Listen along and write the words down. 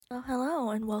Well,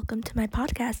 hello, and welcome to my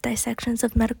podcast, Dissections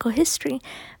of Medical History.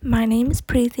 My name is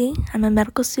Preeti. I'm a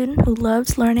medical student who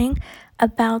loves learning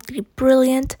about the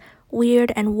brilliant,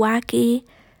 weird, and wacky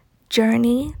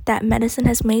journey that medicine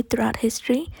has made throughout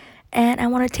history. And I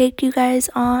want to take you guys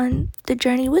on the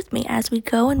journey with me as we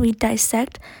go and we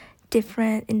dissect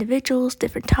different individuals,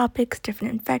 different topics,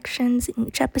 different infections in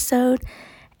each episode.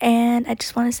 And I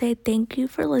just want to say thank you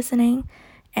for listening.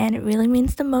 And it really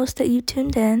means the most that you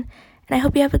tuned in. And I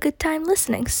hope you have a good time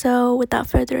listening. So without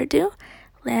further ado,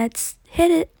 let's hit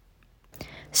it.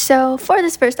 So for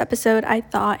this first episode, I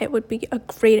thought it would be a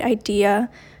great idea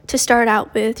to start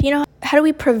out with, how do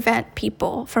we prevent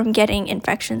people from getting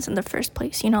infections in the first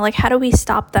place? How do we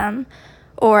stop them,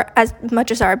 or as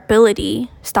much as our ability,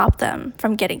 stop them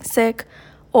from getting sick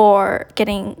or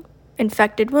getting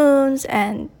infected wounds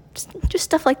and just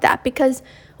stuff like that? Because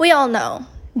we all know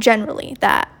generally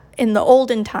that in the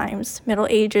olden times, Middle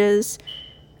Ages,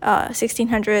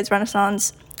 1600s,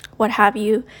 Renaissance, what have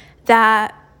you,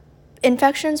 that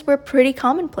infections were pretty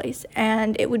commonplace,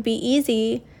 and it would be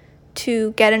easy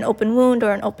to get an open wound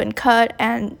or an open cut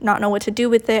and not know what to do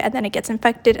with it, and then it gets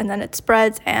infected, and then it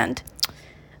spreads, and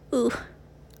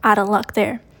out of luck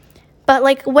there. But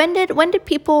when did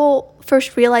people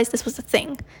first realize this was a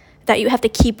thing, that you have to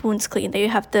keep wounds clean, that you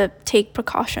have to take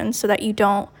precautions so that you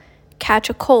don't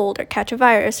catch a cold or catch a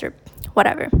virus or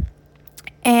whatever?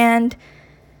 And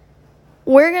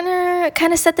we're gonna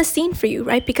kind of set the scene for you,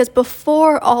 right? Because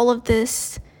before all of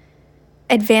this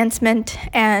advancement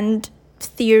and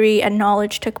theory and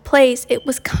knowledge took place, it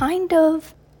was kind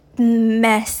of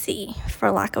messy, for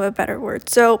lack of a better word.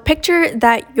 So picture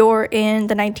that you're in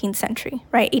the 19th century,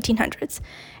 right? 1800s.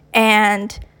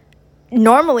 And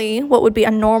normally, what would be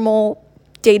a normal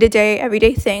day-to-day,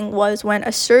 everyday thing was when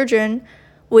a surgeon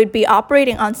would be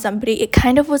operating on somebody, it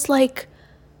kind of was like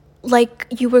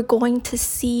you were going to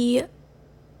see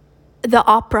the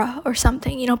opera or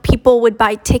something. People would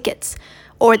buy tickets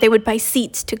or they would buy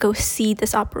seats to go see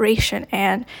this operation,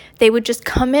 and they would just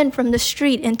come in from the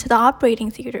street into the operating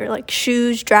theater, like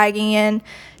shoes dragging in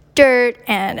dirt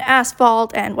and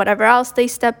asphalt and whatever else they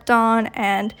stepped on,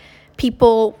 and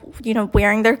people,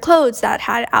 wearing their clothes that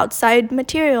had outside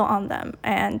material on them,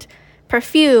 and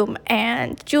perfume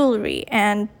and jewelry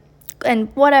and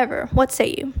whatever, what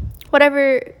say you?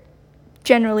 Whatever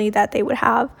generally that they would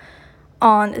have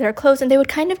on their clothes, and they would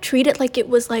kind of treat it like it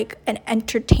was like an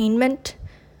entertainment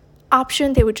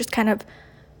option. They would just kind of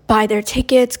buy their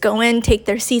tickets, go in, take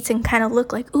their seats, and kind of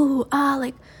look like,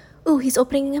 he's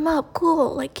opening him up,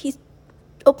 cool, like he's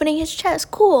opening his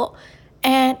chest, cool.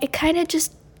 And it kind of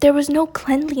just, there was no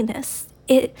cleanliness.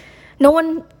 No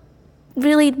one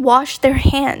really washed their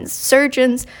hands.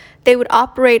 Surgeons, they would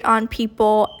operate on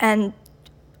people and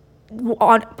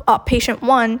on patient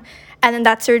one, and then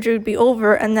that surgery would be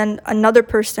over, and then another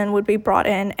person would be brought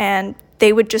in, and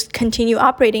they would just continue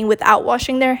operating without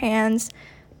washing their hands,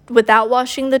 without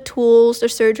washing the tools, the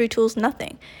surgery tools,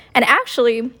 nothing. And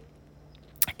actually,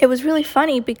 it was really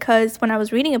funny because when I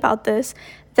was reading about this,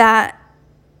 that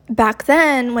back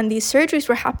then when these surgeries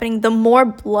were happening, the more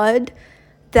blood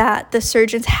that the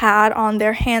surgeons had on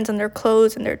their hands and their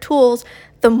clothes and their tools,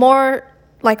 the more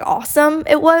awesome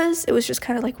it was. It was just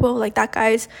kind of like, whoa, that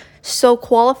guy's so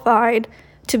qualified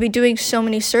to be doing so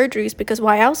many surgeries, because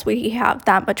why else would he have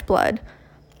that much blood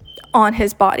on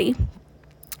his body?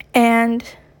 And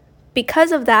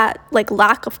because of that,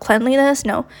 lack of cleanliness,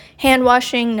 no hand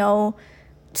washing, no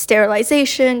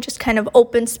sterilization, just kind of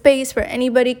open space where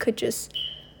anybody could just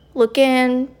look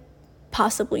in,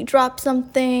 possibly drop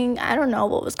something. I don't know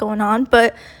what was going on,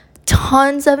 but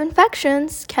tons of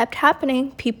infections kept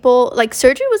happening. People,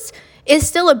 surgery is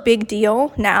still a big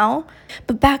deal now,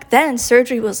 but back then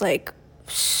surgery was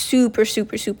super,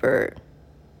 super, super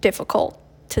difficult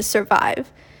to survive.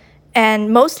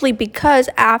 And mostly because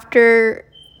after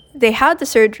they had the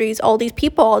surgeries, all these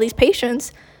people, all these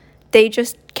patients, they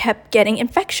just kept getting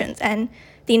infections, and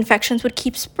the infections would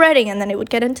keep spreading, and then it would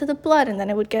get into the blood, and then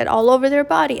it would get all over their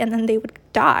body, and then they would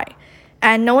die.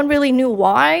 And no one really knew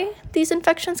why these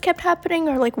infections kept happening,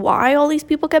 or why all these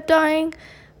people kept dying.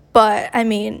 But I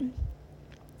mean,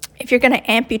 if you're going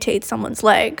to amputate someone's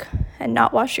leg and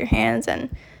not wash your hands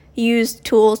and use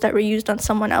tools that were used on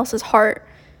someone else's heart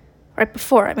right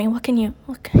before, I mean,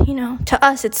 to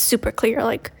us it's super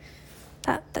clear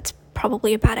that's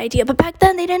probably a bad idea. But back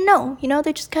then they didn't know.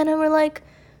 They just kind of were like,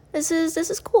 this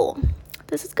is cool,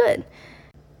 this is good.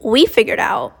 We figured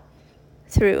out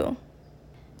through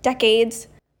decades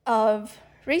of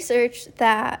research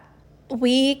that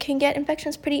we can get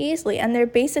infections pretty easily, and they're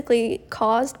basically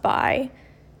caused by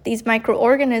these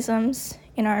microorganisms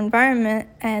in our environment,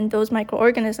 and those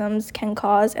microorganisms can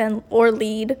cause or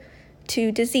lead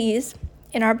to disease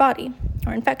in our body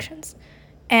or infections.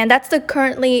 And that's the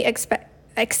currently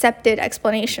accepted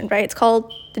explanation, right? It's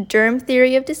called the germ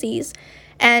theory of disease.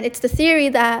 And it's the theory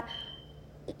that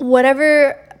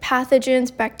whatever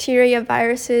pathogens, bacteria,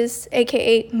 viruses,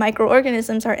 aka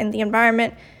microorganisms, are in the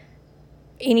environment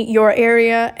in your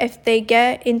area, if they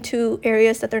get into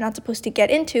areas that they're not supposed to get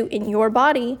into in your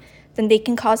body, then they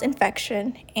can cause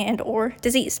infection and or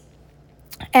disease.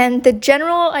 And the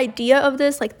general idea of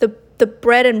this, like the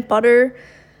bread and butter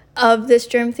of this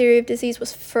germ theory of disease,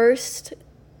 was first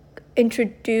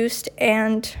introduced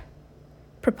and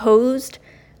proposed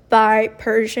by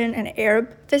Persian and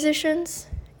Arab physicians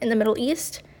in the Middle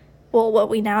East, well, what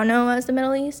we now know as the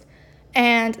Middle East.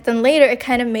 And then later it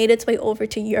kind of made its way over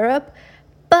to Europe,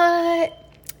 but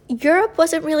Europe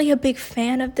wasn't really a big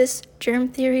fan of this germ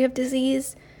theory of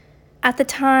disease at the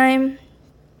time.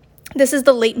 This is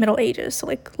the late Middle Ages, so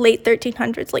like late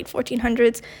 1300s, late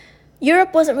 1400s.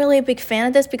 Europe wasn't really a big fan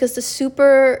of this because the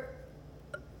super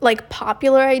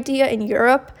popular idea in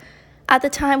Europe at the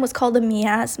time was called the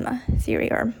miasma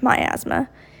theory or miasma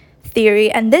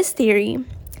theory. And this theory,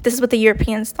 this is what the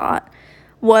Europeans thought,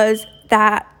 was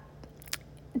that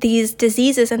these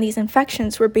diseases and these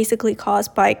infections were basically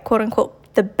caused by, quote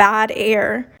unquote, the bad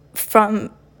air from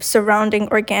surrounding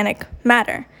organic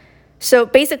matter. So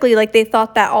basically, they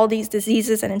thought that all these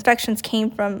diseases and infections came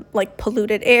from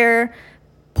polluted air,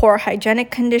 poor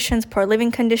hygienic conditions, poor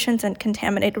living conditions, and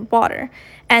contaminated water.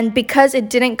 And because it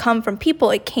didn't come from people,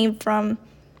 it came from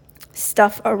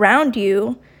stuff around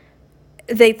you,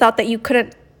 they thought that you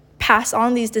couldn't pass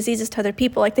on these diseases to other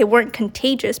people. They weren't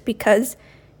contagious because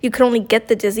you could only get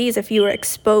the disease if you were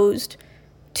exposed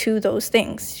to those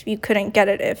things. You couldn't get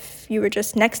it if you were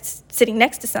just sitting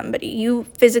next to somebody. You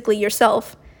physically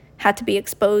yourself had to be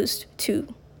exposed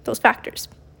to those factors.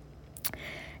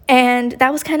 And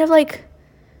that was kind of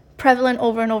prevalent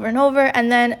over and over and over.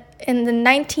 And then in the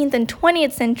 19th and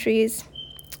 20th centuries,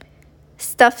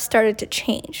 stuff started to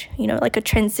change. A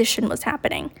transition was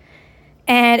happening.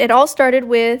 And it all started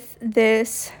with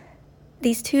these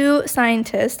two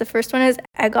scientists. The first one is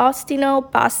Agostino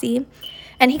Bassi,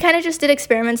 and he kind of just did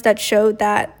experiments that showed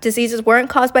that diseases weren't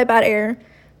caused by bad air,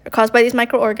 or caused by these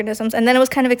microorganisms. And then it was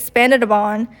kind of expanded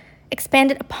upon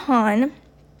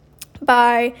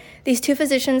by these two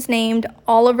physicians named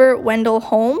Oliver Wendell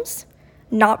Holmes,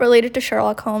 not related to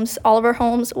Sherlock Holmes. Oliver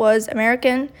Holmes was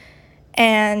American,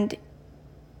 and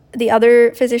the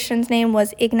other physician's name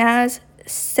was Ignaz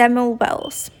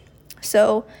Semmelweis.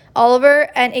 So Oliver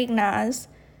and Ignaz,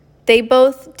 they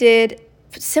both did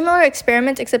similar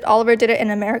experiments, except Oliver did it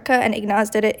in America and Ignaz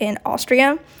did it in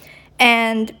Austria.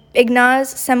 And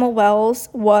Ignaz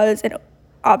Semmelweis was an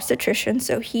obstetrician,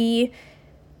 so he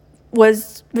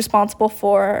was responsible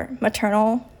for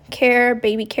maternal care,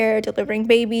 baby care, delivering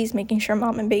babies, making sure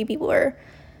mom and baby were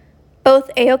both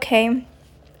A-okay.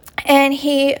 And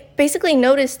he basically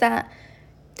noticed that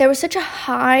there was such a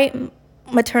high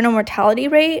maternal mortality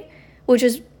rate, which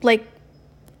is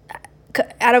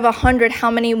out of 100,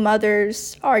 how many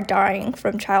mothers are dying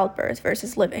from childbirth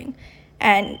versus living.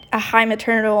 And a high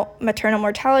maternal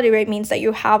mortality rate means that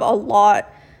you have a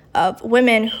lot of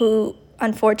women who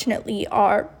unfortunately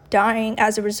are dying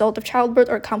as a result of childbirth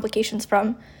or complications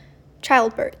from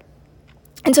childbirth.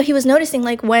 And so he was noticing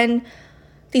when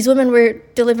these women were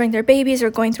delivering their babies or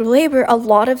going through labor, a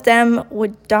lot of them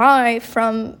would die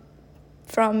from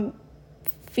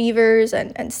fevers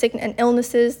and sickness and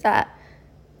illnesses that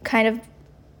kind of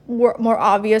were more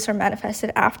obvious or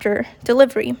manifested after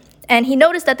delivery. And he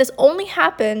noticed that this only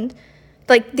happened,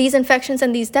 these infections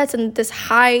and these deaths and this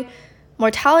high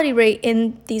mortality rate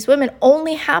in these women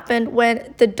only happened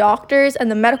when the doctors and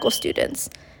the medical students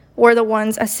were the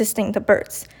ones assisting the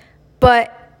births.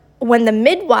 But when the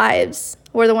midwives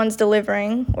were the ones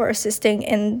delivering or assisting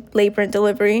in labor and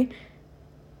delivery,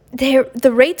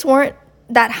 the rates weren't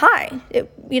that high.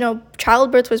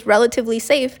 Childbirth was relatively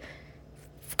safe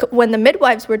when the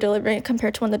midwives were delivering it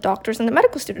compared to when the doctors and the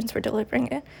medical students were delivering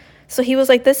it. So he was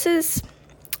like, this is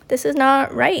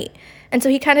not right. And so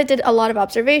he kind of did a lot of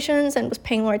observations and was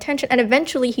paying more attention. And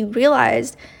eventually he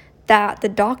realized that the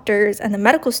doctors and the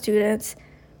medical students,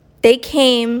 they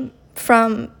came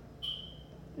from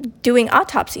doing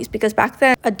autopsies, because back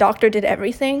then a doctor did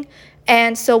everything.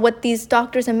 And so what these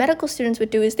doctors and medical students would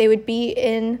do is they would be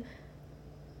in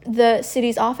the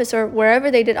city's office or wherever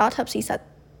they did autopsies at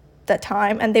that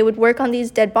time, and they would work on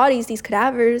these dead bodies, these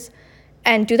cadavers,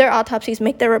 and do their autopsies,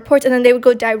 make their reports, and then they would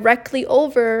go directly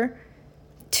over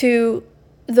to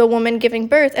the woman giving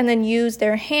birth and then use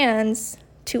their hands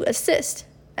to assist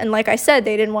And like I said,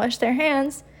 they didn't wash their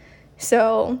hands.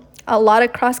 So a lot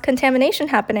of cross-contamination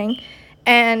happening.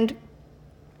 And,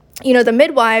 the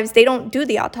midwives, they don't do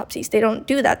the autopsies. They don't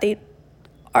do that. They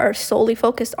are solely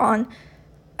focused on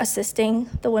assisting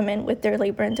the women with their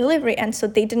labor and delivery. And so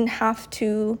they didn't have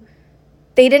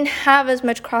as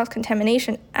much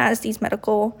cross-contamination as these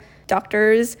medical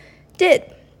doctors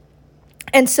did.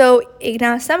 And so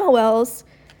Ignaz Semmelweis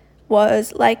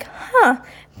was like,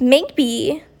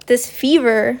 maybe this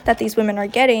fever that these women are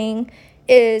getting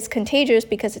is contagious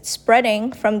because it's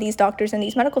spreading from these doctors and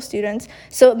these medical students.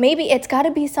 So maybe it's got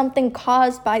to be something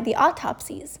caused by the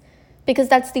autopsies, because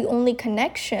that's the only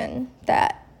connection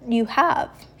that you have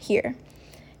here.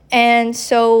 And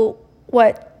so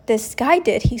what this guy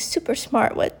did, he's super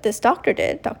smart, what this doctor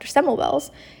did, Dr.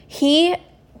 Semmelweis, he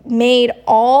made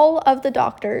all of the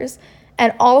doctors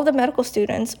and all of the medical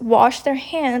students wash their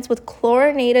hands with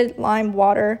chlorinated lime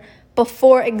water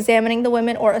before examining the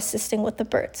women or assisting with the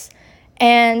births.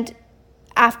 And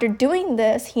after doing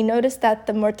this, he noticed that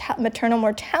the maternal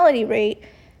mortality rate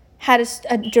had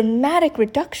a dramatic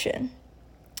reduction.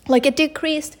 Like, it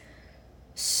decreased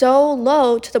so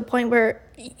low to the point where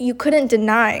you couldn't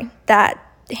deny that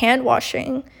hand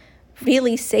washing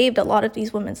really saved a lot of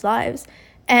these women's lives.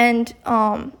 And,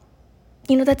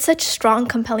 that's such strong,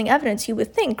 compelling evidence, you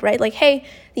would think, right? Like, hey,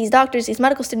 these doctors, these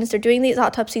medical students, they're doing these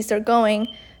autopsies, they're going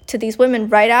to these women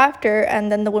right after,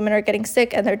 and then the women are getting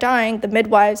sick and they're dying. The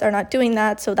midwives are not doing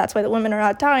that, so that's why the women are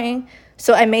not dying.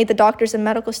 So I made the doctors and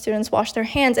medical students wash their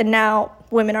hands, and now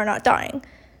women are not dying.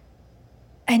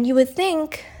 And you would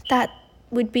think that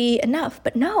would be enough,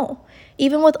 but no.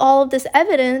 Even with all of this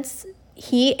evidence,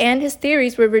 he and his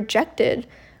theories were rejected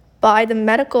by the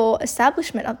medical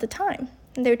establishment of the time.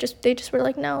 And they just were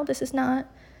like, no, this is not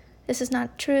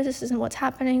true. This isn't what's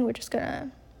happening. We're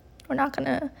not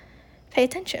gonna pay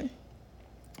attention.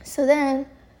 So then,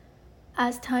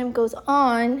 as time goes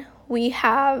on, we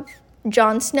have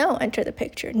Jon Snow enter the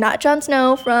picture. Not Jon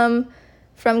Snow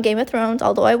from Game of Thrones,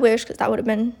 although I wish, because that would have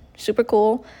been super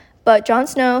cool. But Jon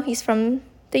Snow, he's from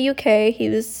the UK. He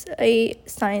was a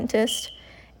scientist,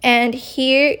 and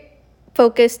he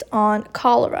focused on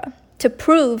cholera to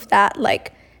prove that,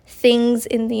 like, things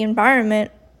in the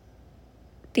environment,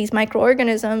 these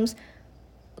microorganisms,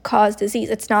 cause disease.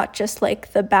 It's not just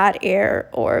like the bad air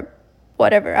or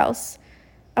whatever else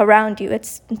around you.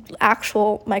 It's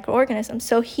actual microorganisms.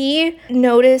 So he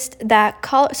noticed that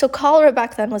cholera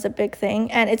back then was a big thing,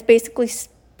 and it's basically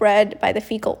spread by the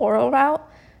fecal-oral route.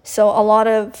 So a lot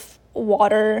of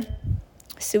water,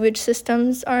 sewage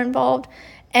systems are involved.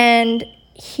 And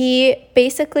he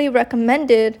basically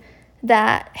recommended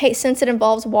that, hey, since it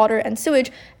involves water and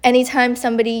sewage, anytime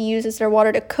somebody uses their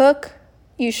water to cook,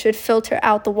 you should filter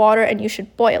out the water and you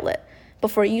should boil it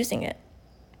before using it.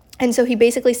 And so he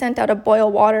basically sent out a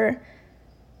boil water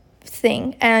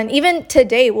thing. And even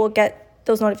today we'll get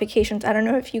those notifications. I don't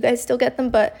know if you guys still get them,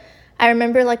 but I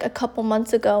remember like a couple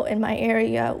months ago in my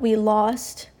area,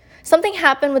 something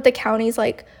happened with the county's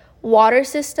like water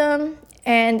system,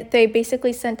 and they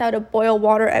basically sent out a boil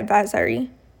water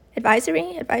advisory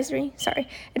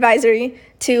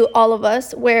to all of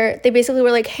us, where they basically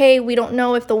were like, hey, we don't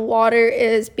know if the water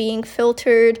is being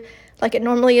filtered like it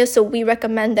normally is, so we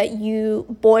recommend that you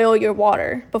boil your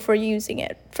water before using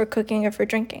it for cooking or for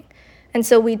drinking. And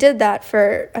so we did that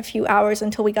for a few hours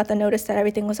until we got the notice that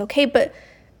everything was okay. But,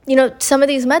 some of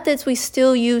these methods we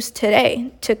still use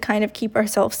today to kind of keep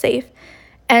ourselves safe.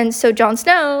 And so Jon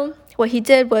Snow, what he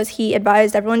did was he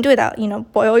advised everyone do that,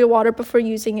 boil your water before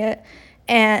using it.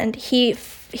 And he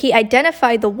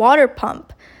identified the water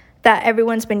pump that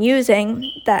everyone's been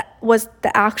using that was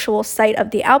the actual site of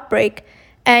the outbreak.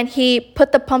 And he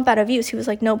put the pump out of use. He was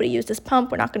like, nobody used this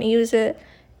pump. We're not going to use it.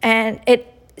 And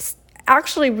it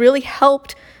actually really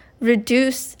helped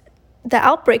reduce the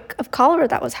outbreak of cholera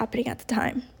that was happening at the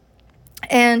time.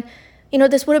 And,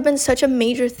 this would have been such a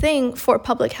major thing for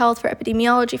public health, for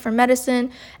epidemiology, for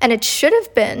medicine. And it should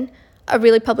have been a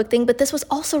really public thing, but this was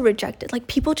also rejected. Like,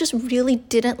 people just really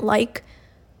didn't like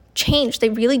change. They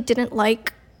really didn't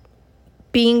like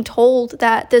being told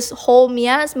that this whole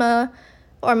miasma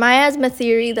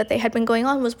theory that they had been going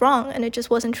on was wrong, and it just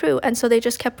wasn't true. And so they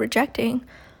just kept rejecting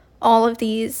all of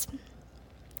these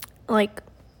like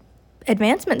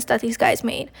advancements that these guys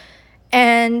made.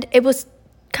 And it was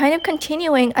kind of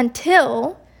continuing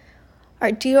until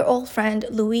our dear old friend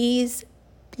Louis,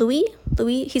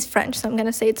 he's French, so I'm going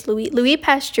to say it's Louis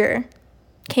Pasteur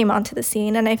came onto the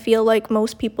scene. And I feel like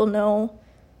most people know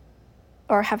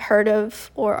or have heard of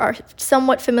or are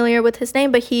somewhat familiar with his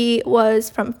name, but he was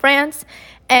from France,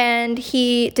 and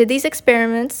he did these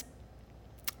experiments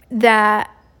that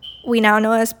we now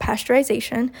know as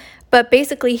pasteurization. But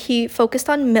basically, he focused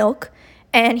on milk,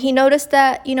 and he noticed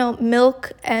that,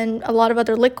 milk and a lot of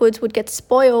other liquids would get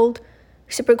spoiled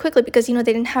super quickly because, they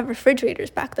didn't have refrigerators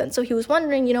back then. So he was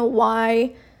wondering,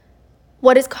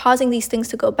 what is causing these things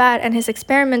to go bad? And his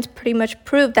experiments pretty much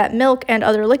proved that milk and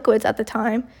other liquids at the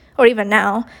time, or even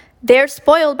now, they're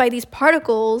spoiled by these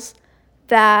particles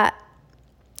that,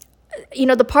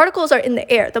 the particles are in the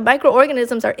air. The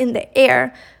microorganisms are in the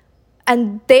air,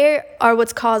 and they are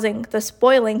what's causing the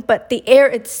spoiling, but the air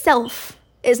itself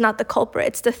is not the culprit.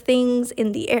 It's the things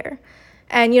in the air.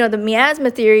 And, the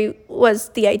miasma theory was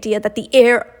the idea that the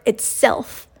air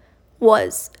itself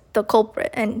was the culprit.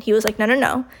 And he was like,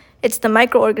 no. It's the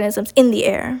microorganisms in the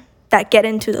air that get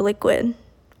into the liquid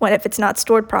if it's not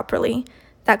stored properly,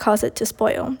 that cause it to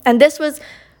spoil. And this was,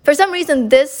 for some reason,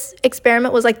 this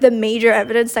experiment was like the major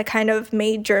evidence that kind of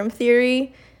made germ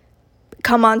theory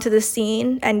come onto the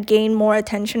scene and gain more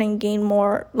attention and gain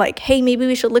more like, hey, maybe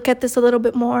we should look at this a little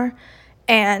bit more.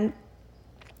 And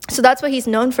so that's what he's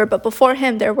known for. But before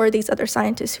him, there were these other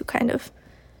scientists who kind of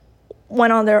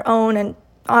went on their own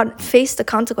and faced the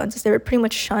consequences. They were pretty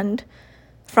much shunned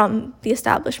from the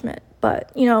establishment.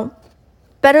 But,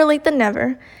 better late than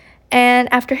never.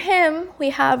 And after him, we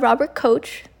have Robert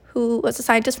Koch, who was a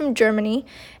scientist from Germany.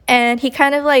 And he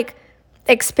kind of like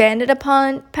expanded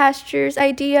upon Pasteur's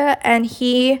idea, and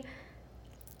he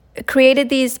created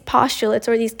these postulates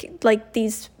or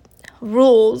these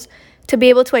rules to be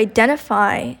able to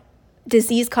identify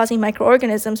disease-causing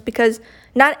microorganisms, because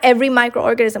not every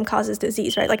microorganism causes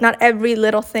disease, right? Like not every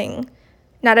little thing,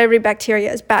 not every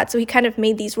bacteria is bad. So he kind of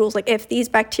made these rules, like if these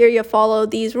bacteria follow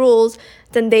these rules,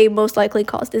 then they most likely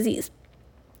cause disease.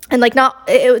 And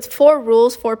it was 4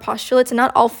 rules, 4 postulates, and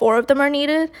not all 4 of them are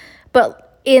needed,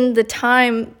 but in the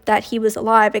time that he was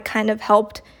alive, it kind of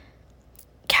helped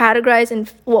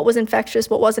categorize what was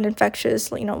infectious, what wasn't infectious,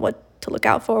 what to look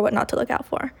out for, what not to look out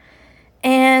for.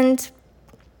 And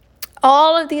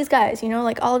all of these guys,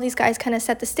 all of these guys kind of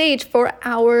set the stage for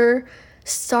our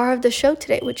star of the show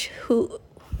today, who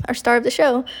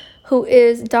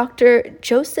is Dr.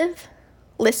 Joseph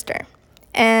Lister.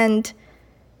 And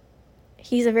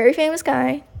he's a very famous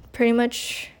guy, pretty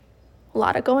much a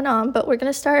lot of going on, but we're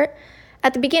going to start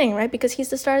at the beginning, right? Because he's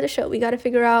the star of the show. We got to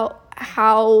figure out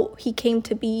how he came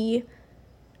to be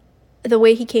the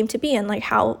way he came to be, and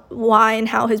why and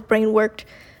how his brain worked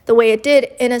the way it did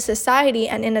in a society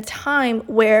and in a time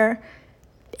where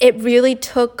it really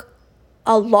took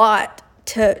a lot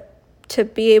to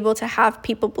be able to have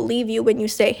people believe you when you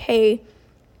say, hey,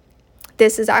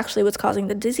 this is actually what's causing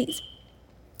the disease,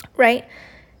 right?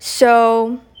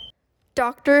 So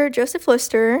Dr. Joseph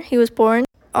Lister, he was born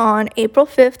on April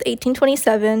 5th,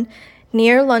 1827,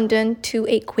 near London to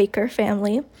a Quaker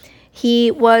family.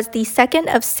 He was the second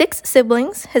of 6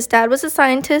 siblings. His dad was a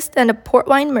scientist and a port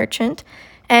wine merchant,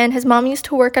 and his mom used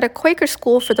to work at a Quaker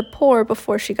school for the poor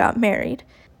before she got married.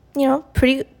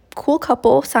 Pretty cool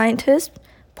couple, scientist,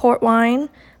 port wine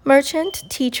merchant,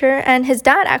 teacher, and his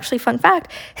dad, actually, fun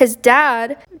fact, his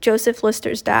dad, Joseph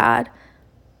Lister's dad,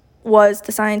 was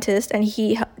the scientist, and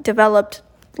he developed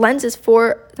lenses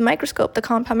for the microscope, the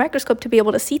compound microscope, to be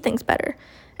able to see things better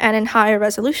and in higher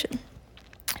resolution.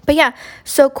 But yeah,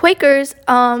 so Quakers,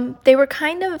 they were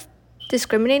kind of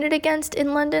discriminated against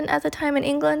in London at the time in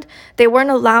England. They weren't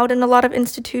allowed in a lot of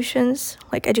institutions,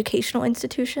 like educational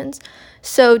institutions.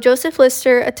 So Joseph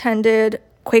Lister attended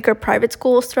Quaker private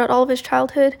schools throughout all of his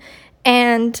childhood.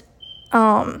 And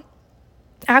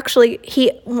actually,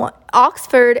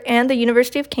 Oxford and the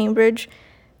University of Cambridge,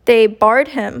 they barred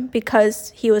him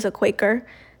because he was a Quaker.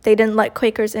 They didn't let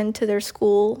Quakers into their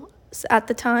schools at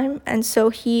the time, and so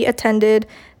he attended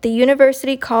the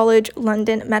University College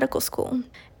London Medical School.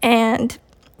 And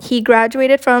he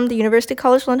graduated from the University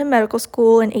College London Medical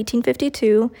School in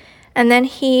 1852, and then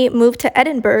he moved to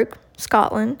Edinburgh,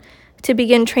 Scotland, to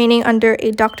begin training under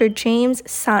a Dr. James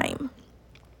Syme.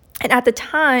 And at the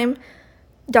time,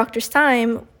 Dr.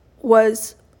 Syme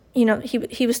was,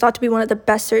 he was thought to be one of the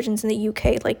best surgeons in the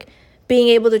UK. Being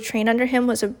able to train under him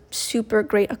was a super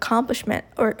great accomplishment,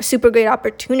 or a super great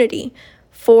opportunity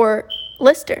for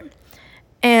Lister.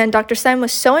 And Dr. Syme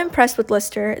was so impressed with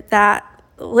Lister that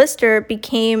Lister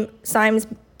became Syme's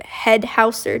head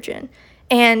house surgeon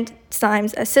and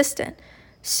Syme's assistant.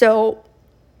 So,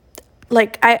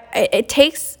 it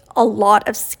takes a lot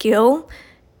of skill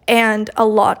and a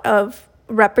lot of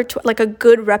repertoire, a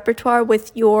good repertoire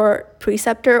with your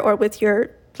preceptor or with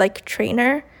your,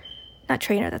 trainer. Not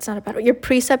trainer, that's not a bad word. Your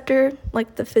preceptor,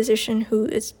 the physician who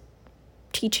is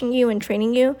teaching you and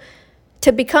training you,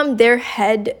 to become their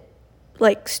head,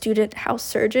 student house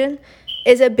surgeon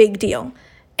is a big deal.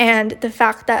 And the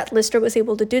fact that Lister was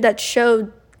able to do that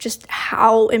showed just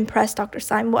how impressed Dr.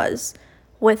 Syme was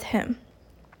with him.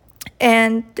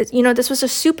 And, this was a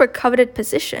super coveted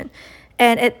position.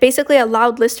 And it basically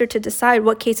allowed Lister to decide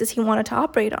what cases he wanted to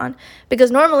operate on.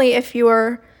 Because normally I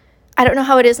don't know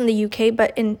how it is in the UK,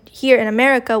 but here in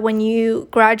America, when you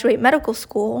graduate medical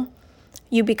school,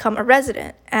 you become a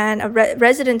resident. And a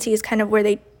residency is kind of where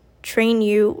they train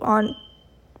you on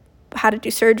how to do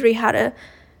surgery, how to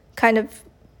kind of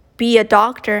be a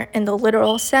doctor in the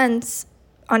literal sense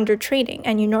under training.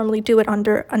 And you normally do it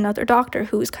under another doctor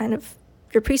who is kind of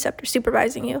your preceptor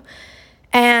supervising you.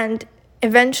 And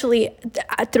eventually,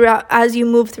 as you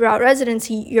move throughout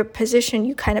residency, your position,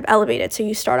 you kind of elevate it. So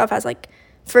you start off as like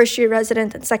first year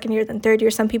resident, then second year, then third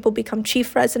year. Some people become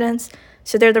chief residents.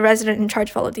 So they're the resident in charge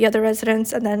of all of the other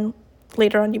residents. And then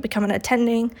later on, you become an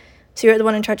attending. So you're the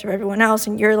one in charge of everyone else,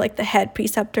 and you're like the head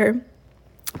preceptor.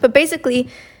 But basically,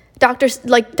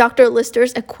 Dr.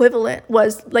 Lister's equivalent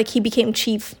was like he became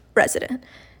chief resident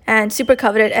and super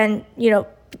coveted. And,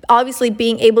 obviously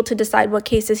being able to decide what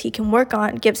cases he can work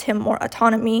on gives him more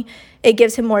autonomy. It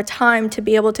gives him more time to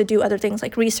be able to do other things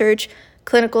like research,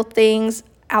 clinical things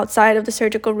outside of the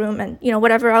surgical room, and,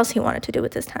 whatever else he wanted to do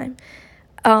with his time.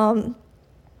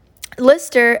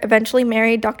 Lister eventually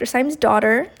married Dr. Syme's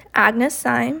daughter, Agnes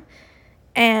Syme.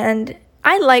 And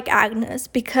I like Agnes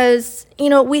because,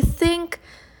 we think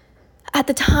at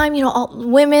the time,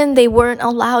 women, they weren't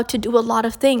allowed to do a lot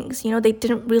of things. They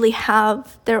didn't really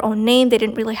have their own name. They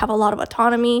didn't really have a lot of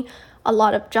autonomy, a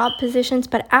lot of job positions.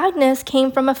 But Agnes came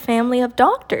from a family of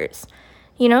doctors.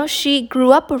 She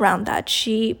grew up around that.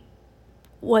 She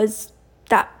was,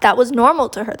 that was normal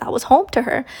to her. That was home to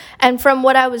her. And from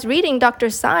what I was reading, Dr.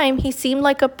 Syme, he seemed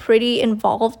like a pretty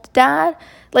involved dad.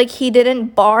 Like, he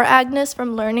didn't bar Agnes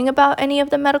from learning about any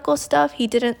of the medical stuff. He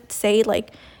didn't say,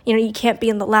 like, you can't be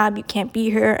in the lab, you can't be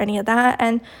here, any of that.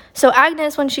 And so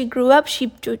Agnes, when she grew up,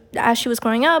 as she was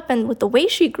growing up and with the way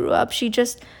she grew up, she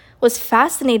just was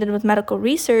fascinated with medical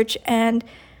research. And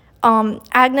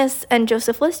Agnes and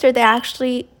Joseph Lister, they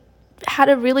actually had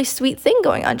a really sweet thing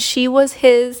going on. She was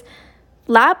his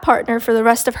lab partner for the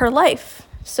rest of her life.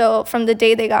 So from the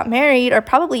day they got married, or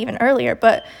probably even earlier,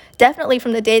 but definitely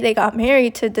from the day they got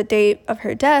married to the day of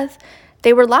her death,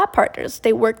 they were lab partners.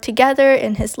 They worked together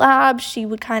in his lab. She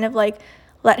would kind of like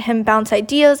let him bounce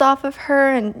ideas off of her.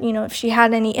 And, if she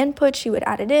had any input, she would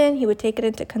add it in. He would take it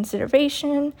into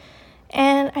consideration.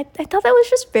 And I thought that was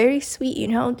just very sweet.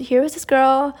 Here was this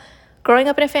girl growing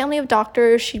up in a family of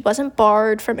doctors. She wasn't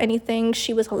barred from anything.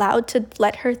 She was allowed to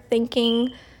let her thinking,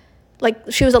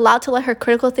 she was allowed to let her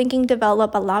critical thinking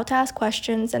develop, allowed to ask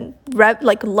questions, and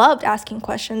loved asking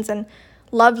questions and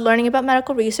loved learning about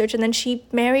medical research. And then she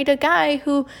married a guy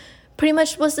who pretty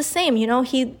much was the same.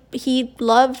 He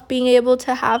loved being able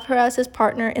to have her as his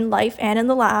partner in life and in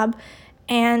the lab.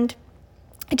 And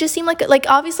it just seemed like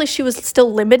obviously she was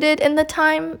still limited in the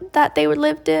time that they were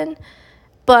lived in,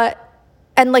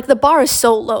 and the bar is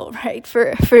so low, right,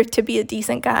 for to be a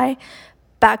decent guy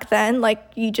back then.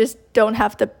 You just don't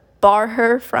have to bar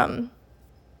her from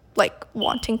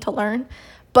wanting to learn.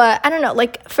 But I don't know,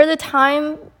 for the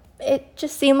time, it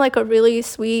just seemed like a really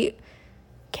sweet,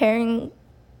 caring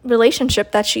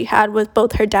relationship that she had with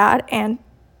both her dad and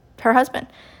her husband.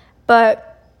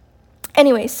 But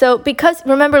anyway, so because,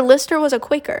 remember, Lister was a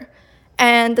Quaker,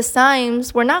 and the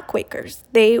Symes were not Quakers.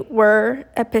 They were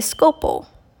Episcopal.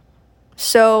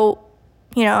 So,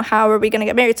 how are we going to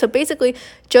get married? So basically,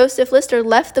 Joseph Lister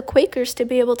left the Quakers to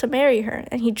be able to marry her,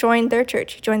 and he joined their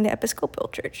church. He joined the Episcopal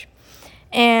Church.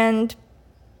 And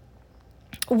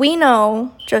we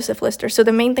know Joseph Lister. So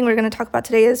the main thing we're going to talk about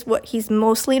today is what he's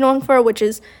mostly known for, which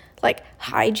is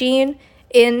hygiene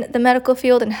in the medical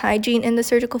field and hygiene in the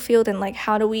surgical field, and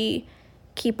how do we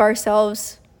keep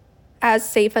ourselves as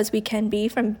safe as we can be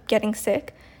from getting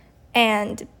sick.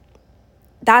 And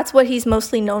that's what he's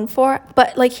mostly known for.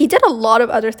 But he did a lot of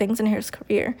other things in his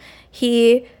career.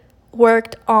 He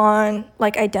worked on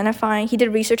he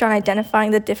did research on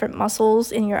identifying the different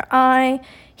muscles in your eye.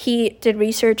 He did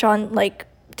research on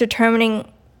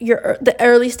determining the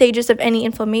early stages of any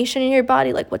inflammation in your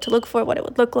body, what to look for, what it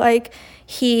would look like.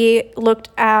 He looked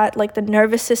at the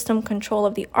nervous system control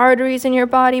of the arteries in your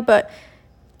body, but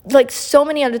so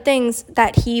many other things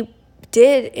that he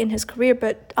did in his career.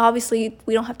 But obviously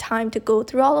we don't have time to go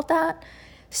through all of that,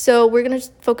 so we're going to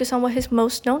focus on what he's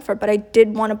most known for. But I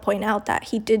did want to point out that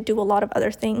he did do a lot of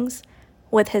other things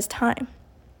with his time,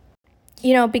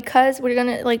 because we're going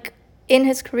to in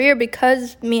his career,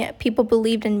 because people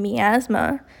believed in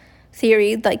miasma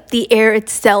theory, the air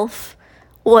itself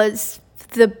was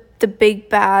the big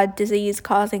bad disease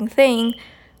causing thing.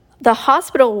 the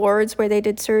hospital wards where they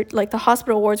did the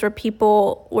hospital wards where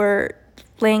people were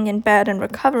laying in bed and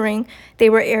recovering, they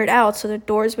were aired out. So the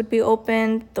doors would be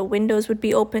open, the windows would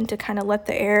be open to kind of let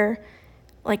the air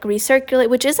like recirculate,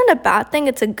 which isn't a bad thing.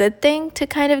 It's a good thing to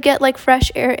kind of get like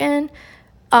fresh air in.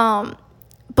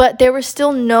 But there were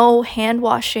still no hand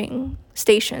washing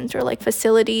stations or like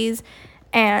facilities,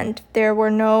 and there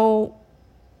were no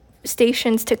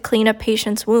stations to clean a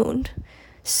patient's wound.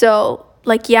 So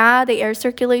like, yeah, the air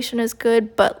circulation is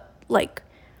good, but like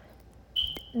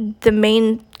the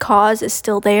main cause is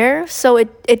still there. So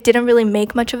it didn't really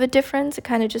make much of a difference. It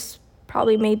kind of just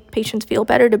probably made patients feel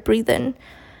better to breathe in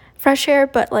fresh air.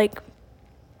 But like,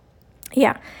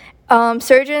 yeah,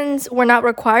 surgeons were not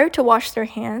required to wash their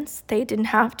hands. They didn't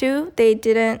have to.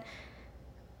 They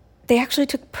actually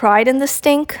took pride in the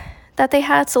stink that they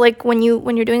had. So like when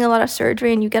you're doing a lot of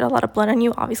surgery and you get a lot of blood on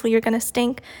you, obviously you're going to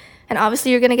stink, and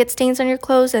obviously you're going to get stains on your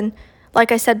clothes. And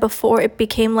like I said before, it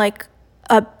became like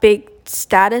a big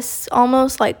status,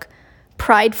 almost like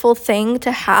prideful thing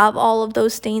to have all of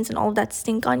those stains and all of that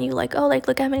stink on you. Like, oh, like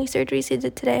look how many surgeries you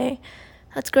did today.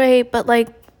 That's great, but like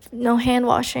no hand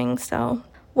washing. So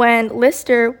when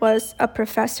Lister was a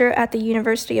professor at the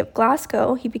University of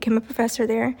Glasgow, he became a professor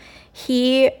there.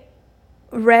 He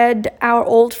read our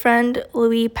old friend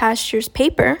Louis Pasteur's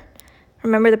paper.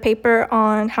 Remember the paper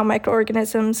on how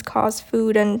microorganisms cause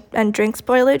food and drink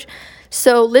spoilage?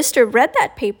 So Lister read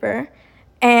that paper,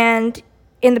 and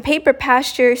in the paper,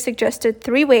 Pasteur suggested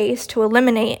 3 ways to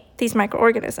eliminate these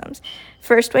microorganisms.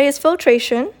 First way is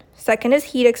filtration, second is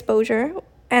heat exposure,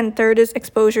 and third is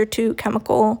exposure to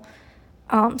chemical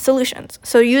solutions.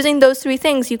 So using those 3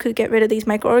 things, you could get rid of these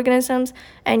microorganisms,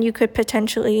 and you could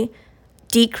potentially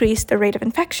decrease the rate of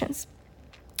infections.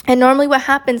 And normally what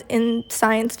happens in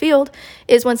science field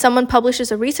is when someone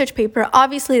publishes a research paper,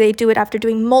 obviously they do it after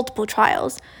doing multiple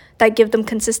trials that give them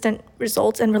consistent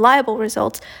results and reliable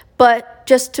results. But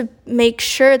just to make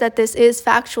sure that this is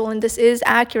factual and this is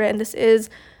accurate and this is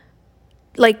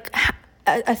like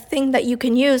a thing that you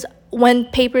can use, when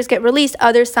papers get released,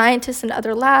 other scientists and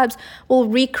other labs will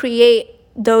recreate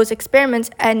those experiments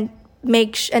and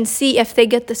and see if they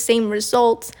get the same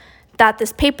results that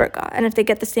this paper got. And if they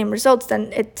get the same results,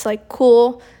 then it's like,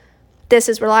 cool, this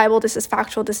is reliable, this is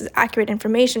factual, this is accurate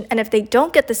information. And if they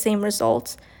don't get the same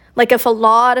results, like if a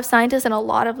lot of scientists and a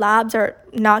lot of labs are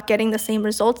not getting the same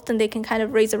results, then they can kind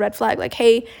of raise a red flag, like,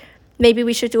 hey, maybe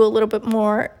we should do a little bit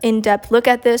more in-depth look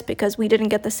at this because we didn't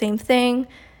get the same thing.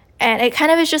 And it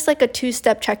kind of is just like a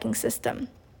 2-step checking system.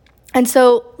 And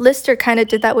so Lister kind of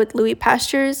did that with Louis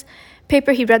Pasteur's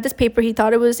paper. He read this paper, he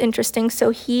thought it was interesting,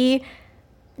 so he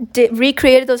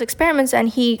recreated those experiments, and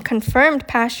he confirmed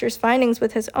Pasteur's findings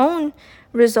with his own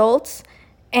results.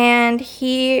 And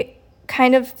he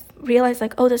kind of realized,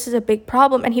 like, oh, this is a big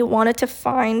problem, and he wanted to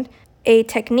find a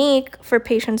technique for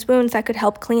patients' wounds that could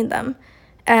help clean them,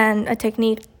 and a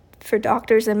technique for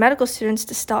doctors and medical students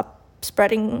to stop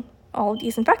spreading all of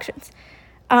these infections.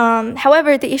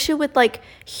 However, the issue with like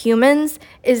humans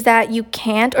is that you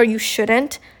can't or you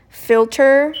shouldn't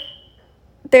filter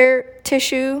their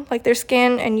tissue, like their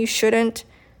skin, and you shouldn't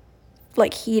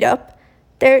like heat up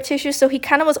their tissue. So he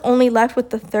kind of was only left with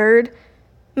the third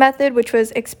method, which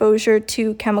was exposure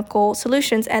to chemical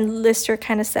solutions, and Lister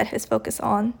kind of set his focus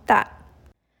on that.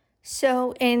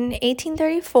 So in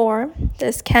 1834,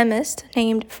 this chemist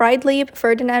named Friedlieb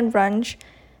Ferdinand Runge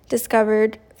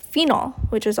discovered phenol,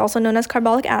 which is also known as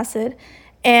carbolic acid.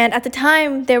 And at the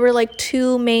time, there were like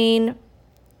 2 main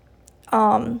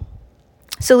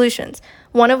solutions,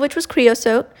 one of which was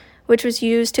creosote, which was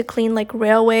used to clean like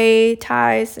railway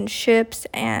ties and ships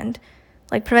and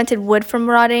like prevented wood from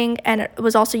rotting, and it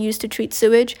was also used to treat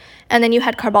sewage. And then you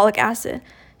had carbolic acid.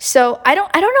 So I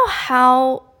don't know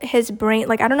how his brain,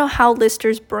 like I don't know how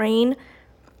Lister's brain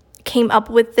came up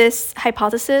with this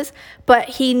hypothesis, but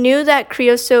he knew that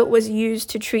creosote was used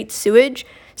to treat sewage.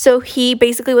 So he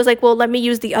basically was like, well, let me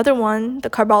use the other one, the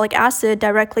carbolic acid,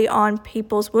 directly on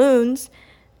people's wounds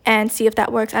and see if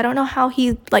that works. I don't know how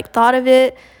he like thought of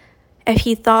it. If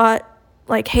he thought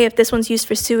like, hey, if this one's used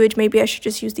for sewage, maybe I should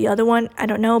just use the other one. I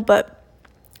don't know, but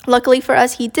luckily for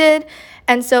us, he did.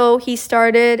 And so he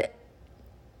started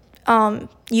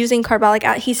using carbolic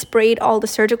acid. He sprayed all the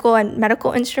surgical and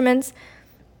medical instruments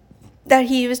that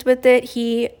he used with it.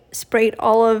 He sprayed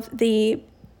all of the,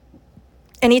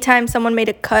 anytime someone made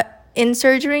a cut in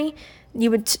surgery, he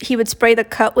would spray the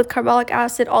cut with carbolic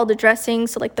acid. All the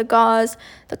dressings, so like the gauze,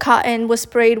 the cotton, was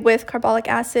sprayed with carbolic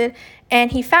acid.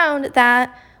 And he found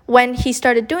that when he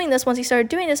started doing this, once he started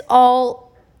doing this,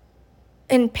 all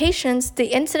in patients, the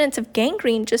incidence of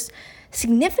gangrene just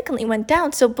significantly went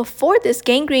down. So before this,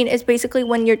 gangrene is basically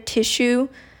when your tissue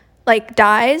like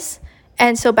dies.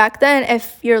 And so back then,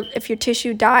 if your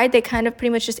tissue died, they kind of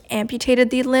pretty much just amputated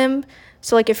the limb.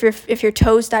 So like if your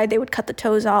toes died, they would cut the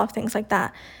toes off, things like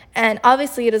that. And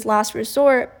obviously it is last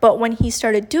resort, but when he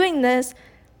started doing this,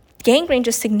 gangrene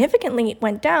just significantly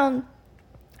went down.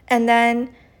 And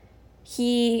then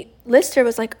Lister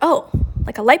was like, oh,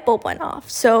 like a light bulb went off.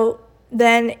 So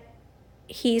then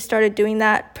he started doing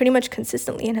that pretty much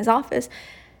consistently in his office.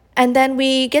 And then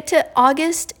we get to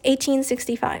August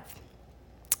 1865.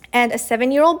 And a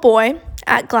 7-year-old boy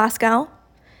at Glasgow,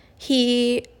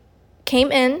 he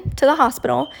came in to the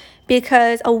hospital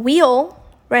because a wheel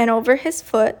ran over his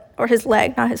foot, or his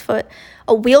leg, not his foot.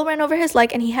 A wheel ran over his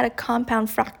leg and he had a compound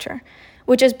fracture,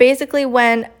 which is basically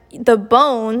when the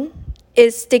bone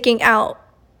is sticking out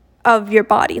of your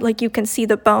body. Like you can see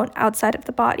the bone outside of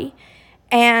the body.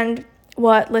 And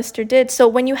what Lister did, so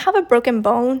when you have a broken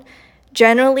bone,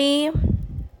 generally,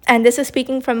 and this is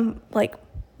speaking from like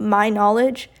my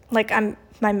knowledge, like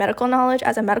my medical knowledge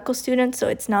as a medical student, so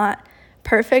it's not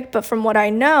perfect, but from what I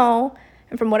know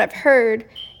and from what I've heard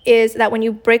is that when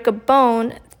you break a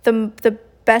bone, the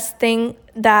best thing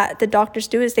that the doctors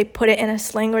do is they put it in a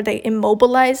sling, or they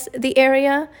immobilize the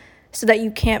area so that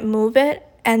you can't move it,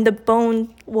 and the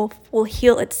bone will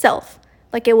heal itself.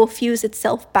 Like it will fuse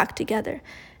itself back together.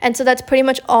 And so that's pretty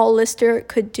much all Lister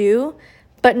could do.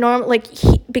 But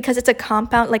because it's a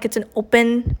compound, like it's an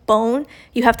open bone,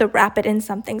 you have to wrap it in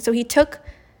something. So Lister took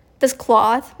this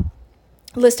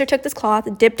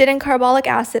cloth, dipped it in carbolic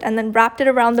acid, and then wrapped it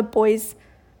around the boy's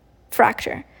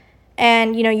fracture.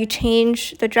 And, you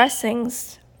change the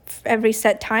dressings every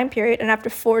set time period. And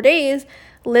after 4 days,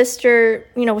 Lister,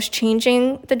 was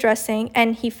changing the dressing,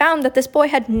 and he found that this boy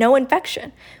had no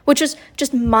infection, which was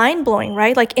just mind-blowing,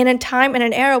 right? Like in a time and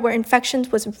an era where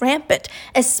infections was rampant,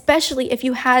 especially if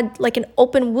you had like an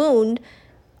open wound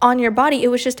on your body, it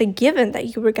was just a given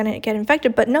that you were going to get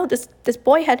infected. But no, this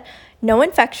boy had no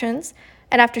infections,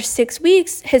 and after 6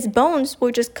 weeks, his bones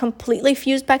were just completely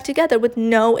fused back together with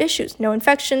no issues, no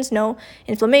infections, no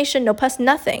inflammation, no pus,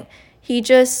 nothing. He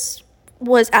just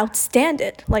was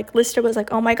outstanding. Like Lister was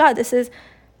like, oh my God, this is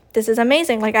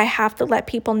amazing. Like I have to let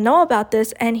people know about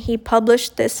this. And he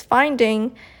published this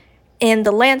finding in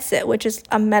The Lancet, which is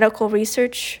a medical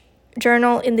research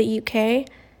journal in the UK.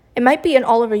 It might be in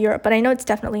all over Europe, but I know it's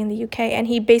definitely in the UK. And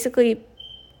he basically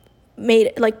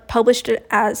published it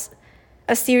as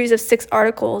a series of 6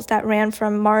 articles that ran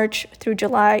from March through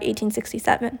July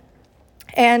 1867.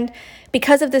 And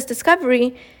because of this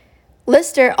discovery,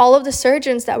 Lister, all of the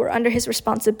surgeons that were under his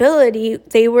responsibility,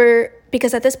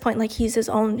 because at this point, like he's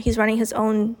running his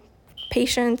own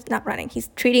patients, he's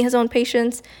treating his own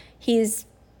patients. He's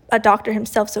a doctor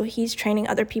himself, so he's training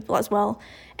other people as well.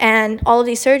 And all of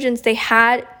these surgeons, they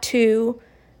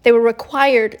were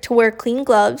required to wear clean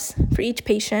gloves for each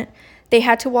patient. They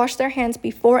had to wash their hands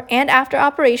before and after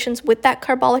operations with that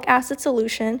carbolic acid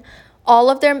solution.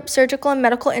 All of their surgical and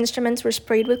medical instruments were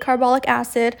sprayed with carbolic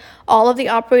acid. All of the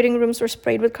operating rooms were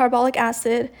sprayed with carbolic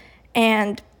acid,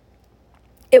 and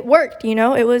it worked.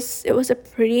 It was a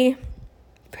pretty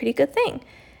good thing.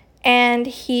 And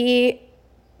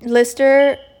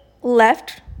Lister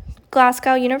left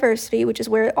Glasgow University, which is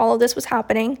where all of this was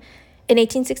happening, in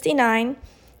 1869,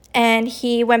 and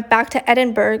he went back to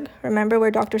Edinburgh. Remember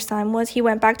where Dr. Syme was? He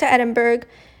went back to Edinburgh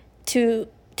to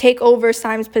take over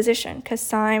Syme's position, because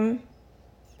Syme,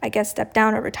 I guess, stepped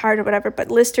down or retired or whatever, but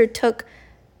Lister took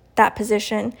that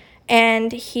position,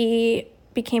 and he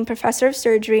became professor of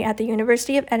surgery at the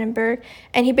University of Edinburgh,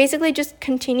 and he basically just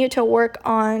continued to work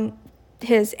on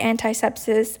his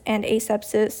antisepsis and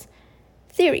asepsis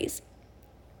theories.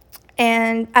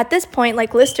 And at this point,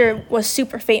 like, Lister was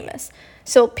super famous,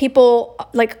 so people,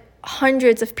 like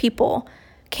hundreds of people,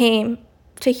 came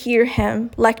to hear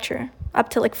him lecture. Up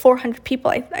to like 400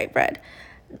 people, I read,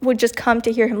 would just come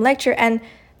to hear him lecture, and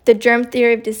the germ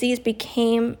theory of disease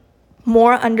became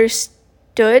more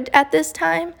understood at this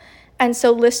time. And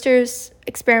so Lister's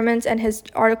experiments and his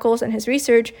articles and his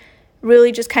research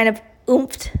really just kind of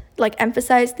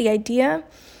emphasized the idea.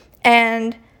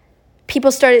 And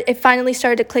it finally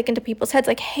started to click into people's heads,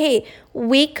 like, hey,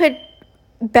 we could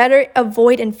better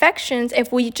avoid infections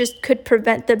if we just could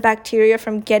prevent the bacteria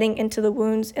from getting into the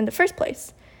wounds in the first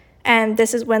place. And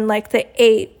this is when like the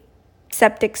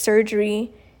aseptic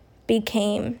surgery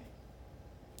became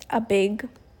a big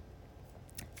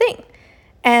thing.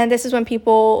 And this is when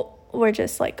people were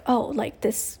just like, oh, like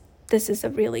this is a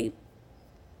really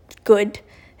good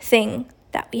thing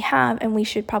that we have, and we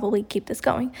should probably keep this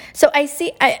going. So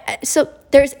so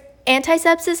there's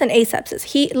antisepsis and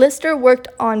asepsis. Lister worked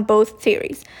on both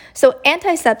theories. So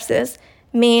antisepsis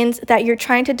means that you're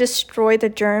trying to destroy the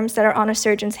germs that are on a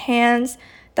surgeon's hands,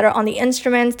 that are on the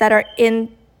instruments, that are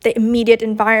in the immediate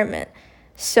environment.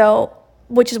 So,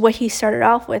 which is what he started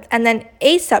off with. And then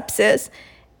asepsis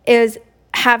is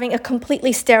having a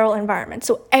completely sterile environment.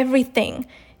 So everything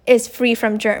is free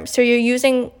from germs. So you're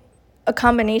using a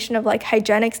combination of like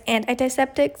hygienics and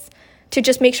antiseptics to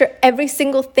just make sure every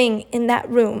single thing in that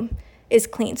room is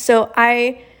clean. So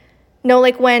I know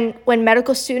like when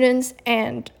medical students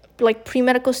and like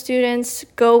pre-medical students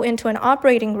go into an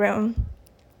operating room,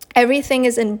 everything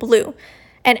is in blue.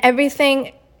 And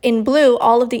everything in blue,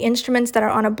 all of the instruments that are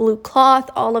on a blue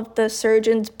cloth, all of the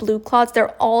surgeons' blue cloths,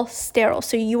 they're all sterile.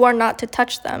 So you are not to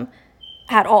touch them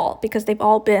at all because they've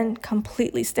all been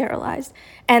completely sterilized.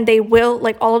 And they will,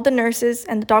 like all of the nurses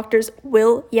and the doctors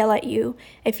will yell at you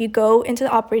if you go into the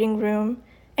operating room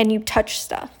and you touch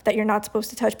stuff that you're not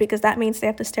supposed to touch, because that means they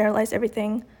have to sterilize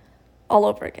everything all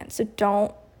over again. So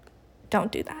don't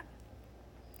do that.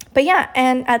 But yeah,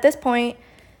 and at this point,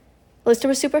 Lister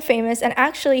was super famous, and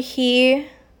actually he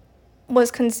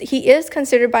is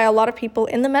considered by a lot of people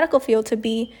in the medical field to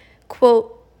be,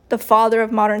 quote, the father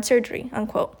of modern surgery,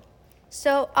 unquote.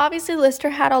 So obviously Lister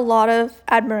had a lot of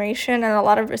admiration and a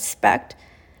lot of respect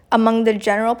among the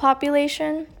general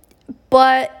population,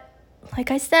 but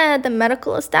like I said, the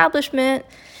medical establishment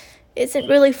isn't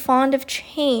really fond of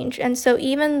change. And so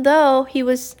even though he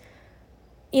was,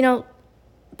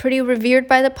 pretty revered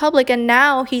by the public, and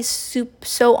now he's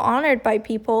so honored by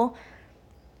people,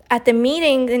 at the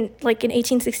meeting in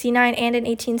 1869 and in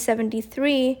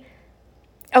 1873.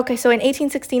 Okay, so in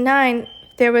 1869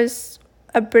 there was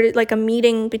a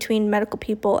meeting between medical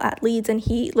people at Leeds, and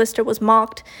Lister was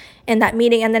mocked in that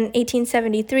meeting. And then in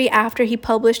 1873, after he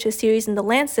published his series in the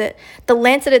Lancet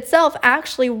itself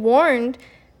actually warned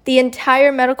the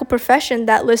entire medical profession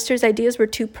that Lister's ideas were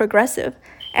too progressive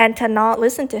and to not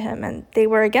listen to him, and they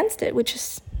were against it, which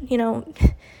is,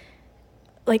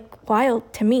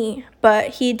 wild to me. But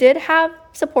he did have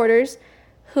supporters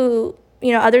who,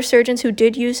 other surgeons who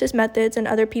did use his methods, and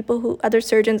other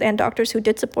surgeons and doctors who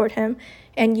did support him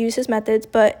and use his methods.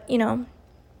 But,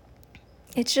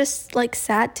 it's just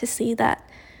sad to see that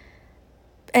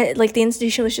the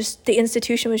institution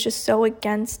was just so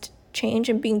against change,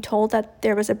 and being told that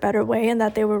there was a better way and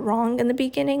that they were wrong in the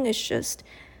beginning. It's just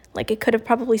it could have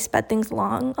probably sped things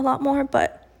along a lot more,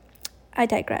 but I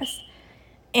digress.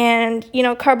 And,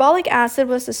 carbolic acid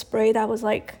was the spray that was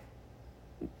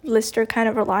Lister kind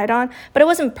of relied on, but it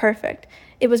wasn't perfect.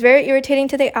 It was very irritating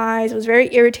to the eyes. It was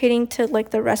very irritating to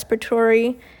the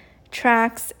respiratory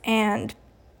tracts, and,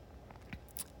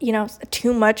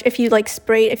 too much. If you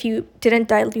if you didn't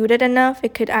dilute it enough,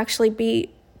 it could actually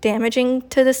be damaging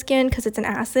to the skin because it's an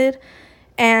acid.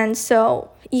 And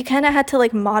so you kind of had to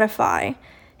modify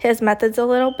his methods a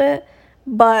little bit,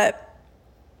 but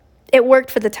it worked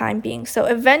for the time being. So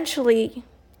eventually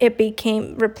it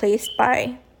became replaced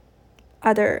by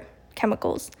other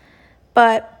chemicals.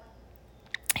 But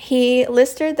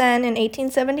Lister then in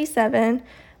 1877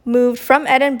 moved from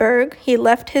Edinburgh. He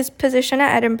left his position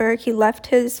at Edinburgh. He left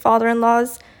his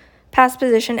father-in-law's past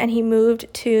position, and he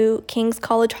moved to King's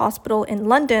College Hospital in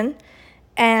London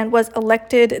and was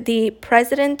elected the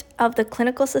president of the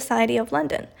Clinical Society of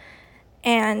London.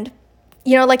 And,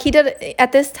 he did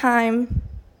at this time,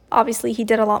 obviously he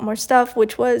did a lot more stuff,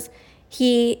 which was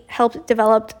he helped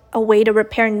develop a way to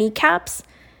repair kneecaps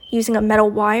using a metal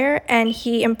wire, and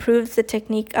he improved the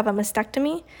technique of a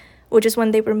mastectomy, which is when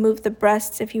they remove the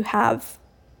breasts if you have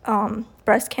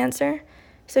breast cancer.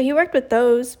 So he worked with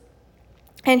those,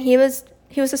 and he was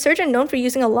a surgeon known for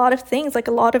using a lot of things,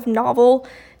 a lot of novel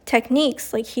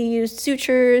techniques. He used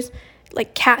sutures,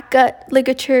 catgut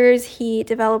ligatures. He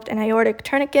developed an aortic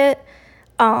tourniquet,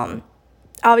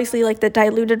 obviously the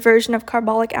diluted version of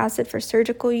carbolic acid for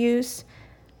surgical use.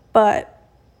 But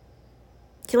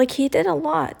he did a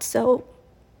lot, so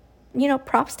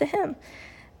props to him.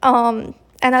 And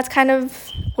that's kind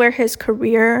of where his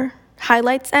career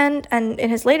highlights end. And in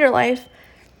his later life,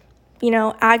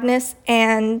 Agnes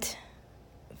and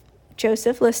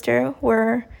Joseph Lister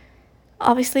were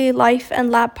obviously life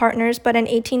and lab partners, but in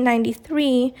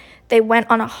 1893, they went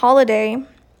on a holiday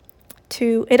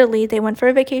to Italy. They went for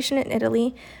a vacation in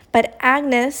Italy, but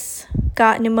Agnes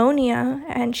got pneumonia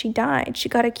and she died. She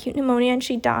got acute pneumonia and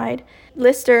she died.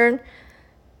 Lister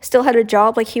still had a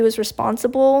job, he was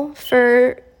responsible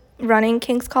for running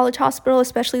King's College Hospital,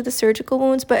 especially the surgical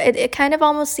wounds, but it kind of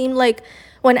almost seemed like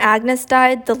when Agnes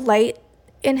died, the light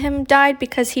in him died,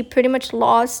 because he pretty much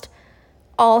lost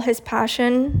all his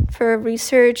passion for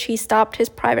research. He stopped his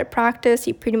private practice.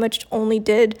 He pretty much only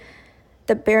did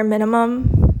the bare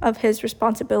minimum of his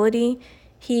responsibility.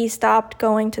 He stopped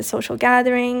going to social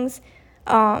gatherings.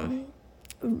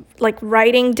 Like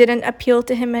writing didn't appeal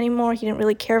to him anymore. He didn't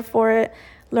really care for it.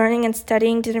 Learning and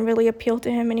studying didn't really appeal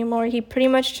to him anymore. He pretty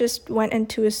much just went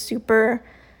into a super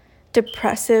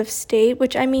depressive state,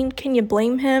 which, I mean, can you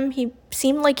blame him? He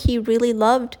seemed like he really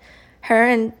loved her,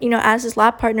 and, you know, as his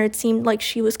lab partner, it seemed like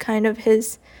she was kind of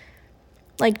his,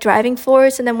 like, driving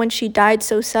force. And then when she died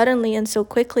so suddenly and so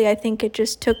quickly, I think it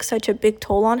just took such a big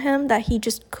toll on him that he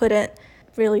just couldn't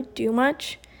really do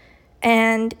much.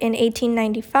 And in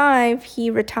 1895, he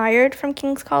retired from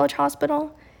King's College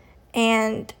Hospital,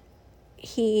 and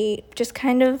he just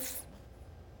kind of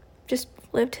just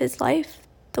lived his life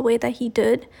the way that he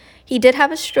did. He did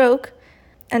have a stroke,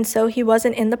 and so he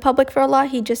wasn't in the public for a lot.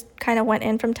 He just kind of went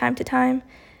in from time to time.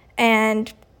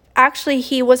 And actually,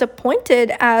 he was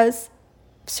appointed as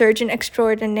surgeon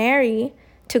extraordinary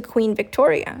to Queen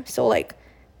Victoria. So, like,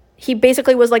 he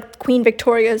basically was like Queen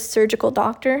Victoria's surgical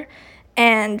doctor,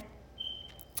 and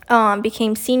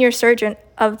became senior surgeon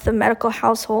of the medical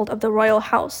household of the royal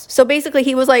house. So basically,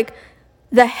 he was like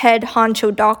the head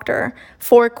honcho doctor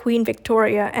for Queen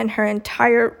Victoria and her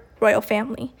entire royal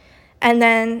family. And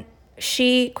then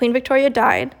Queen Victoria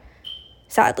died,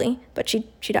 sadly, but she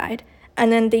died.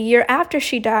 And then the year after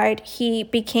she died, he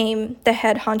became the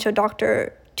head honcho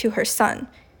doctor to her son,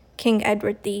 King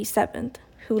Edward VII,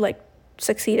 who, like,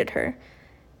 succeeded her.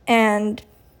 And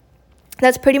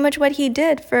that's pretty much what he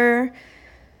did for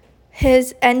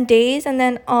his end days. And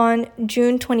then on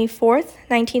June 24th,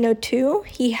 1902,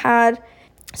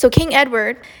 so King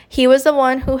Edward, he was the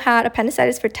one who had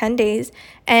appendicitis for 10 days,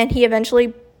 and he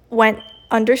eventually went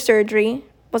under surgery,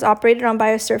 was operated on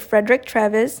by a Sir Frederick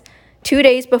Treves 2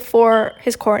 days before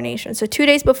his coronation. So 2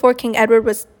 days before King Edward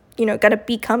was, you know, going to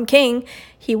become king,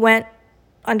 he went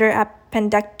under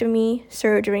appendectomy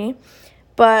surgery.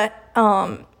 But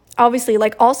obviously,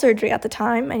 like all surgery at the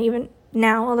time, and even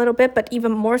now a little bit, but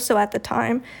even more so at the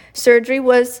time, surgery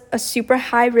was a super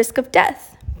high risk of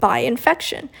death by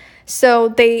infection.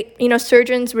 So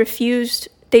surgeons refused,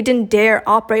 they didn't dare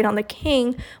operate on the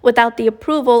king without the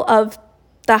approval of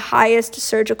the highest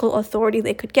surgical authority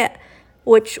they could get,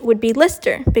 which would be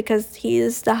Lister, because he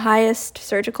is the highest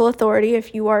surgical authority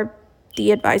if you are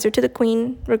the advisor to the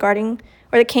queen regarding,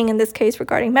 or the king in this case,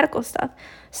 regarding medical stuff.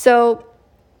 So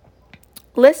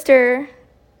Lister,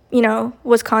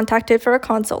 was contacted for a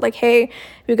consult, like, hey,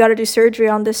 we got to do surgery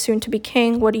on this soon-to-be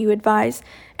king. What do you advise?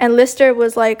 And Lister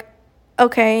was like,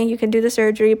 okay, you can do the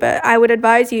surgery, but I would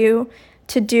advise you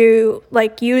to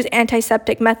use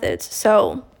antiseptic methods.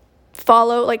 So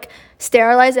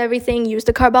sterilize everything, use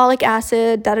the carbolic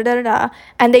acid, da-da-da-da-da.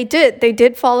 And they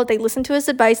did follow, they listened to his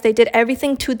advice, they did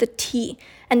everything to the T.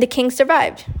 And the king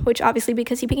survived, which obviously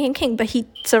because he became king, but he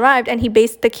survived, and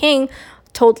the king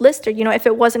told Lister, if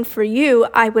it wasn't for you,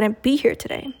 I wouldn't be here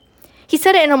today. He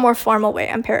said it in a more formal way,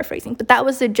 I'm paraphrasing, but that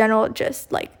was the general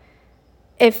gist. Like,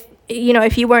 if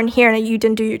you weren't here and you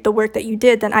didn't do the work that you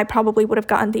did, then I probably would have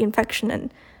gotten the infection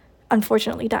and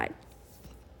unfortunately died.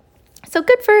 So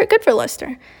good for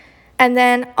Lister. And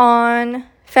then on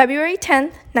February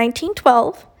 10th,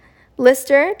 1912,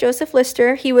 Joseph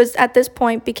Lister, he was at this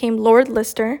point became Lord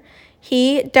Lister.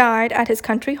 He died at his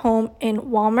country home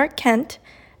in Walmer, Kent,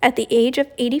 at the age of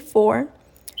 84.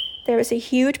 There was a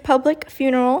huge public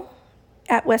funeral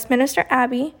at Westminster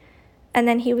Abbey, and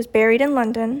then he was buried in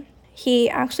London. He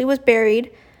actually was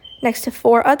buried next to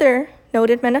 4 other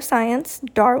noted men of science: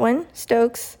 Darwin,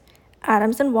 Stokes,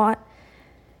 Adams, and Watt.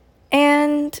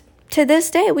 And to this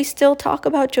day, we still talk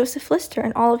about Joseph Lister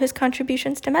and all of his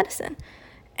contributions to medicine.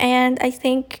 And I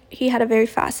think he had a very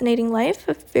fascinating life,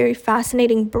 a very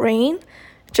fascinating brain,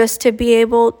 just to be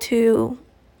able to,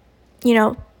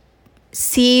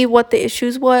 see what the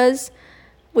issues were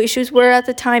at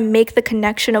the time, make the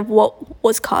connection of what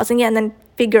was causing it, and then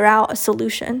figure out a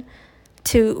solution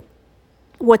to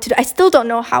what to do. I still don't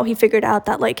know how he figured out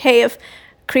that, like, hey, if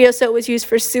creosote was used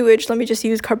for sewage, let me just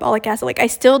use carbolic acid. Like,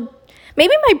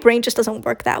 maybe my brain just doesn't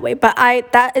work that way, but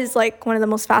that is like one of the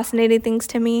most fascinating things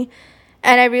to me.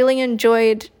 And I really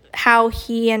enjoyed how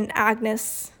he and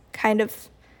Agnes kind of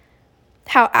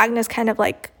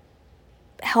like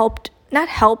not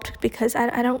helped, because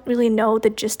I don't really know the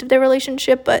gist of their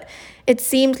relationship, but it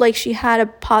seemed like she had a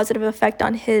positive effect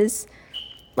on his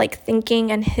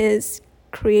thinking and his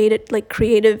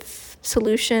creative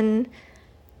solution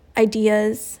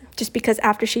ideas, just because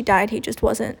after she died, he just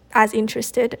wasn't as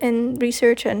interested in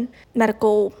research and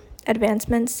medical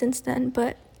advancements since then.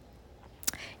 But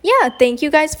yeah, thank you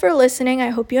guys for listening. I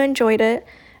hope you enjoyed it.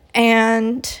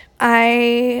 And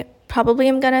I probably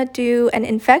am gonna do an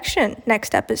infection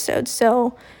next episode.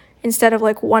 So instead of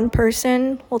one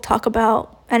person, we'll talk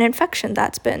about an infection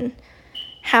that's been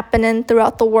happening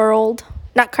throughout the world.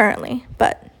 Not currently,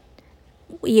 but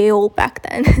ye old back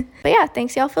then. But yeah,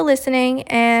 thanks y'all for listening,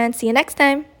 and see you next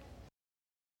time.